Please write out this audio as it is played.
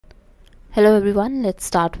Hello everyone, let's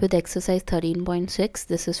start with exercise 13.6.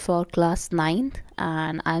 This is for class 9th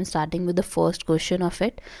and I am starting with the first question of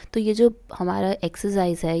it. तो ये जो हमारा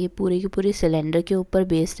exercise है ये पूरी की पूरी सिलेंडर के ऊपर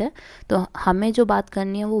बेस्ड है, तो हमें जो बात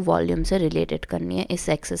करनी है वो वॉल्यूम से रिलेटेड करनी है इस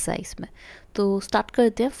एक्सरसाइज में। तो स्टार्ट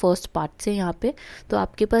करते हैं फर्स्ट पार्ट से। यहाँ पे तो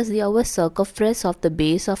आपके पास दिया हुआ circumference of the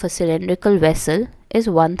base of a cylindrical vessel is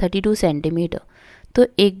 132 centimetre. तो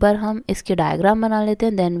एक बार हम इसके डायग्राम बना लेते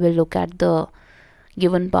हैं, then will look at the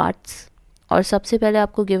given parts. और सबसे पहले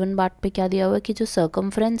आपको गिवन पार्ट पे क्या दिया हुआ है कि जो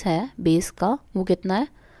सर्कमफ्रेंस है बेस का वो कितना है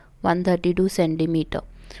 132 सेंटीमीटर।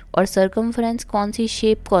 और सर्कमफ्रेंस कौन सी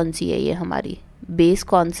शेप कौन सी है, ये हमारी बेस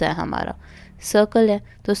कौन सा है, हमारा सर्कल है।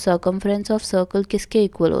 तो सर्कमफ्रेंस ऑफ सर्कल किसके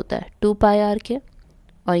इक्वल होता है 2 पाई आर के।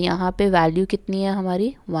 और यहाँ पे वैल्यू कितनी है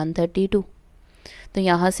हमारी 132। तो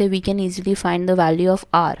यहाँ से we can easily find the value of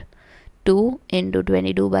are. 2 into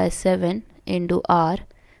 22/7 into are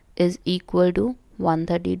is equal to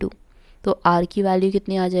 132। तो r की वैल्यू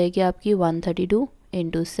कितनी आ जाएगी आपकी 132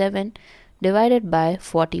 इंटू 7 डिवाइडेड बाय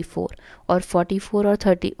 44। और 44 और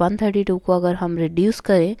 132 को अगर हम रिड्यूस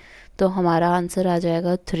करें तो हमारा आंसर आ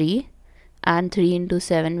जाएगा 3 and 3 into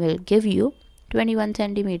 7 will give you 21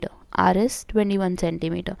 centimetre. r is 21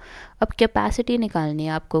 centimetre. अब कैपेसिटी निकालनी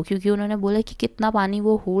है आपको, क्योंकि उन्होंने बोला कि कितना पानी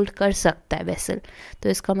वो होल्ड कर सकता है वेसल। तो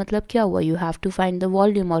इसका मतलब क्या हुआ, you have to find the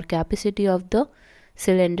volume और capacity of the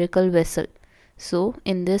cylindrical vessel. So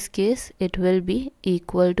in this case it will be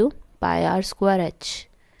equal to pi r square h.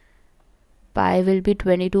 Pi will be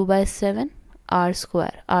 22/7 r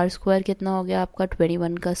square. r square कितना हो गया आपका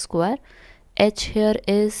 21 का square. h here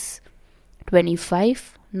is 25.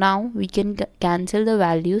 Now we can cancel the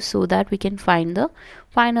values so that we can find the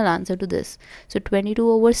final answer to this. So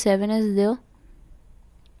 22/7 is there.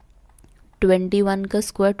 21 का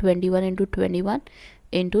square 21 into 21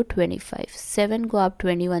 into 25। 7 को आप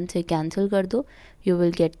 21 से cancel कर दो, यू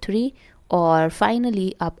विल गेट 3। और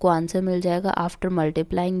फाइनली आपको answer मिल जाएगा after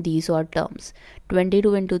multiplying these और terms.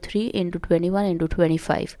 22 into 3 into 21 into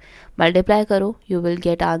 25 multiply करो, you will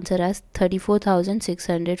get answer as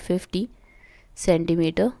 34,650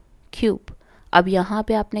 centimetre cube. अब यहाँ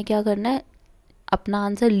पे आपने क्या करना है, अपना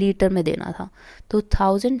आंसर लीटर में देना था। तो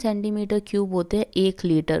 1000 सेंटीमीटर क्यूब होते हैं 1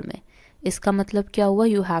 लीटर में। इसका मतलब क्या हुआ,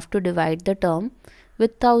 you have to divide the term with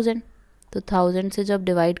 1000। तो 1000 से जब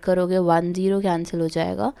डिवाइड करोगे 1 0 कैंसिल हो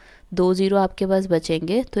जाएगा, 2 0 आपके पास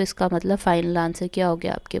बचेंगे। तो इसका मतलब फाइनल आंसर क्या हो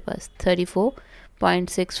गया आपके पास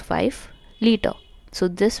 34.65 litre. So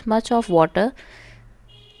this much of water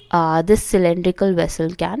this cylindrical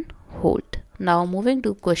vessel can hold. Now moving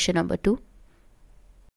to question number 2.